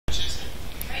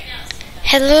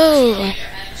Hello,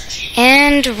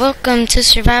 and welcome to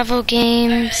Survival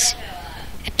Games,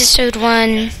 Episode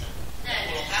 1.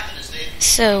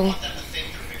 So,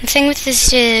 the thing with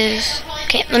this is...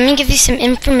 Okay, let me give you some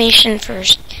information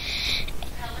first.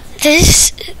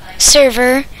 This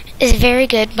server is very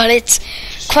good, but it's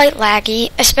quite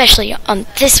laggy, especially on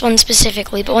this one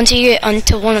specifically, but once you get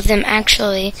onto one of them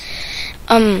actually,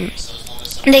 they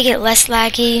get less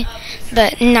laggy,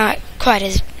 but not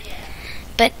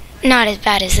as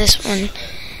bad as this one.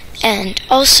 And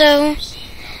also,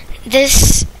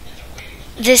 this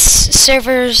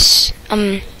server's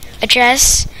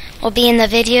address will be in the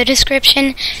video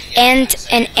description and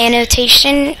an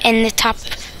annotation in the top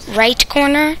right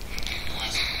corner.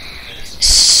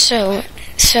 So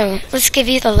let's give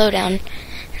you the lowdown.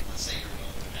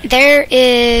 There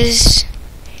is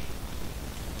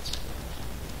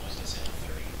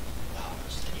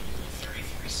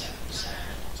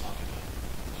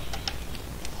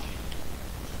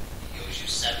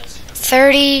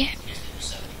 30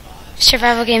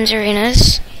 survival games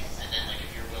arenas.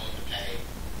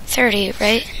 30,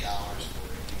 right?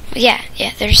 Yeah,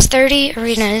 there's 30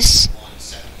 arenas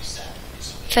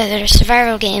for the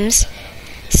survival games,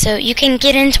 so you can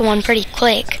get into one pretty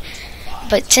quick.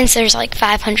 But since there's like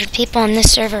 500 people on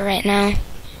this server right now,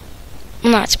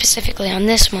 well, not specifically on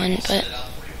this one, but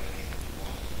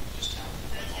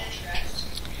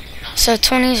so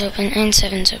 20 is open and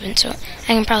 7's open, so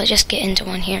I can probably just get into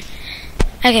one here.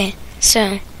 Okay,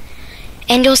 so,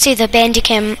 and you'll see the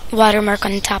Bandicam watermark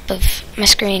on the top of my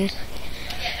screen.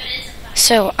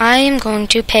 So I am going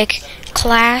to pick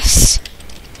class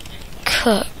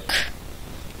cook.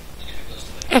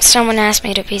 Someone asked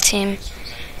me to be team.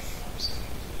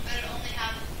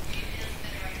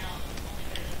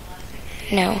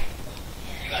 No.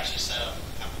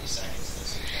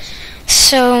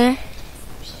 So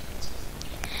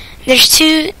there's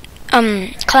two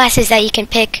classes that you can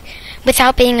pick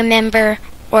without being a member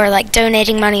or like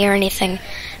donating money or anything.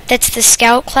 That's the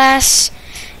scout class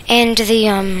and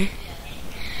the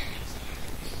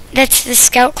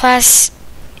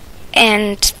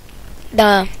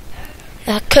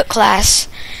cook class.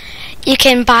 You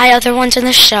can buy other ones in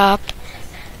the shop.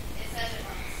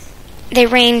 They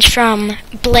range from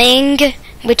bling,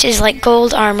 which is like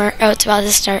gold armor. Oh, it's about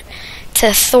to start.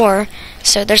 To Thor.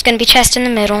 So there's going to be chest in the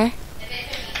middle.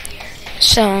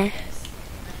 So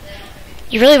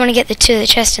you really want to get the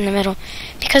chest in the middle,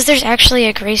 because there's actually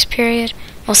a grace period.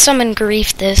 Well, someone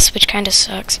griefed this, which kind of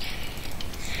sucks.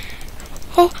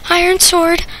 Oh, iron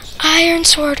sword! Iron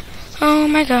sword! Oh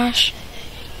my gosh.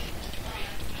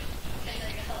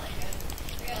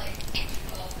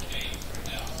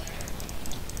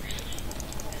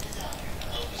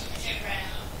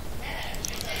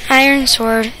 Iron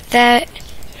sword, that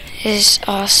is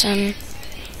awesome.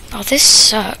 Oh, this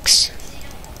sucks.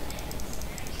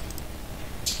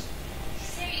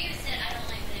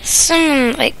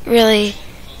 Someone, like, really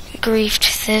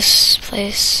griefed this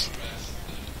place.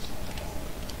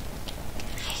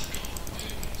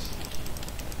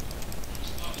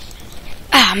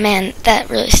 Ah, man, that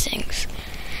really stinks.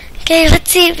 Okay,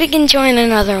 let's see if we can join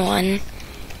another one.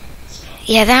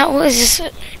 Yeah, that was...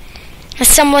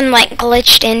 someone, like,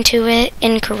 glitched into it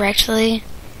incorrectly.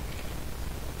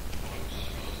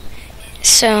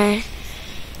 So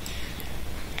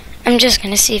I'm just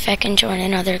gonna see if I can join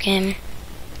another game.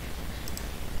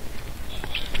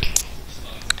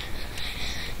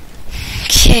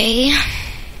 Okay.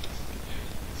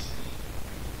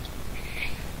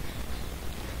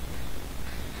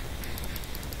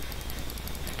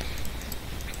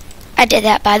 I did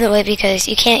that, by the way, because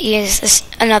you can't use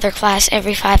another class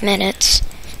every 5 minutes.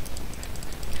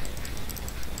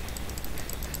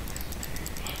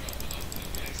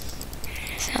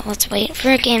 So let's wait for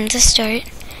a game to start.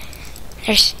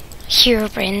 There's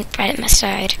Herobrine right at my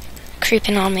side,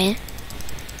 creeping on me.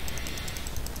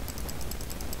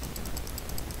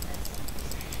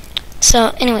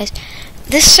 So, anyways,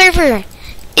 this server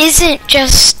isn't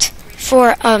just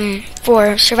for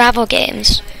survival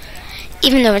games,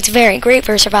 even though it's very great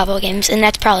for survival games, and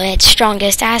that's probably its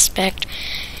strongest aspect.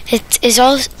 It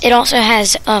also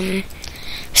has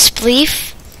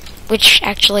Spleef, which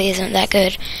actually isn't that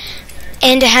good,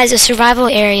 and it has a survival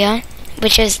area,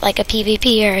 which is like a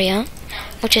PvP area,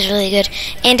 which is really good,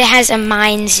 and it has a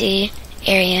Minesy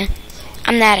area.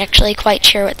 I'm not actually quite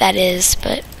sure what that is,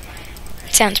 but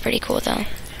it sounds pretty cool though.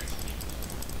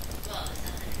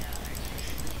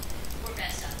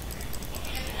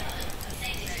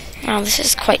 Wow, this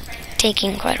is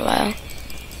taking quite a while.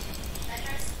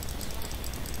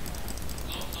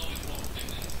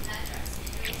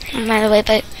 By the way,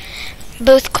 but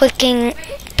both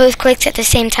clicks at the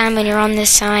same time when you're on this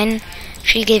sign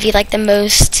should give you like the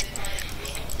most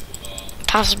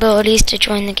possibilities to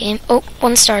join the game. Oh,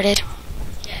 one started.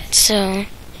 So,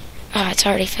 it's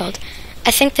already filled.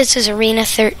 I think this is Arena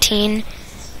 13,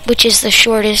 which is the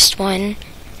shortest one.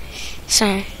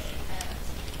 So,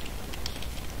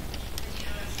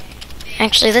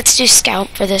 actually, let's do Scout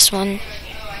for this one,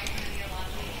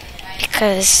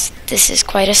 because this is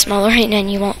quite a small arena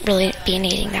and you won't really be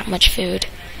needing that much food.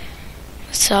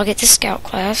 So I'll get the Scout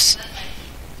class.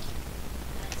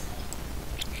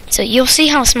 So you'll see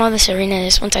how small this arena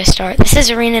is once I start. This is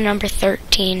arena number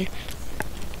 13.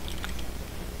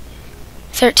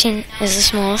 13 is the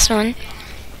smallest one.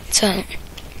 So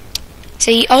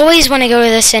you always want to go to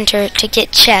the center to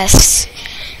get chests,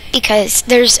 because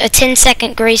there's a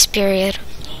 10-second grace period.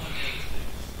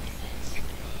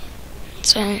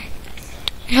 So I'm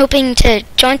hoping to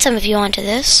join some of you onto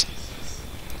this.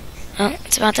 Oh,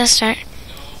 it's about to start.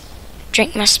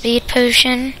 Drink my speed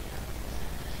potion.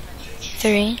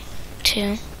 3,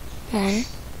 2, 1.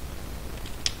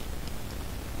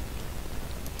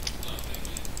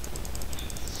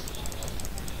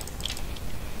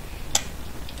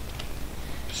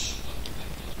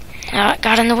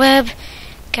 Got in the web.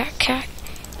 Got caught.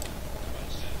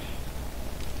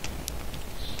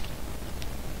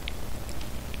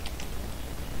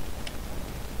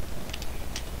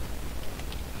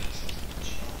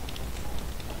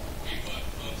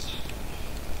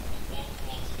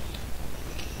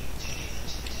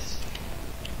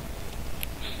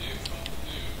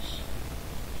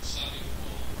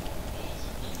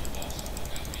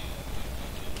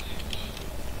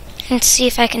 Let's see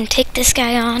if I can take this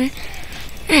guy on.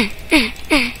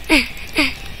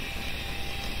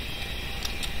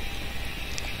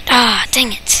 Ah,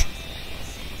 dang it.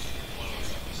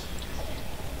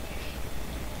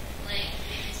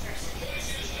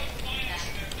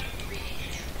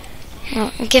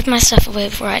 Well, I'll give myself away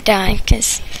before I die,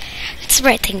 because it's the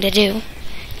right thing to do.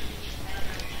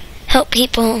 Help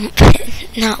people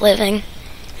not living.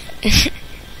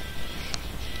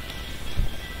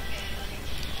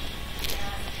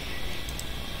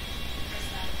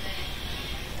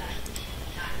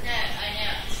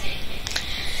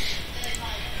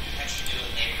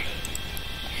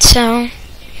 So,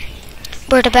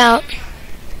 we're at about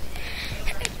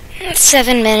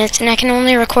 7 minutes, and I can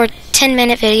only record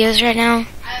 10-minute videos right now,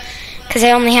 because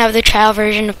I only have the trial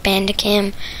version of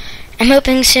Bandicam. I'm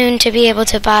hoping soon to be able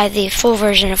to buy the full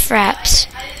version of Fraps,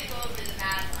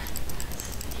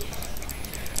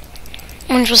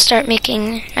 which will start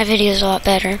making my videos a lot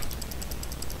better.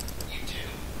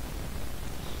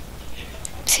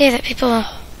 See that people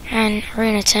are on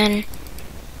Arena 10.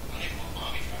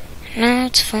 No,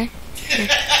 it's fine.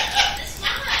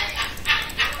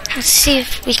 Let's see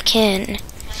if we can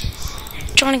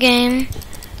join a game.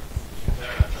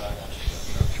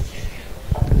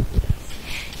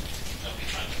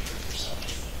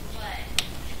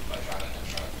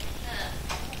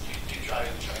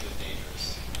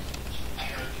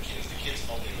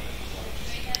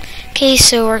 Okay,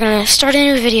 so we're gonna start a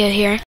new video here.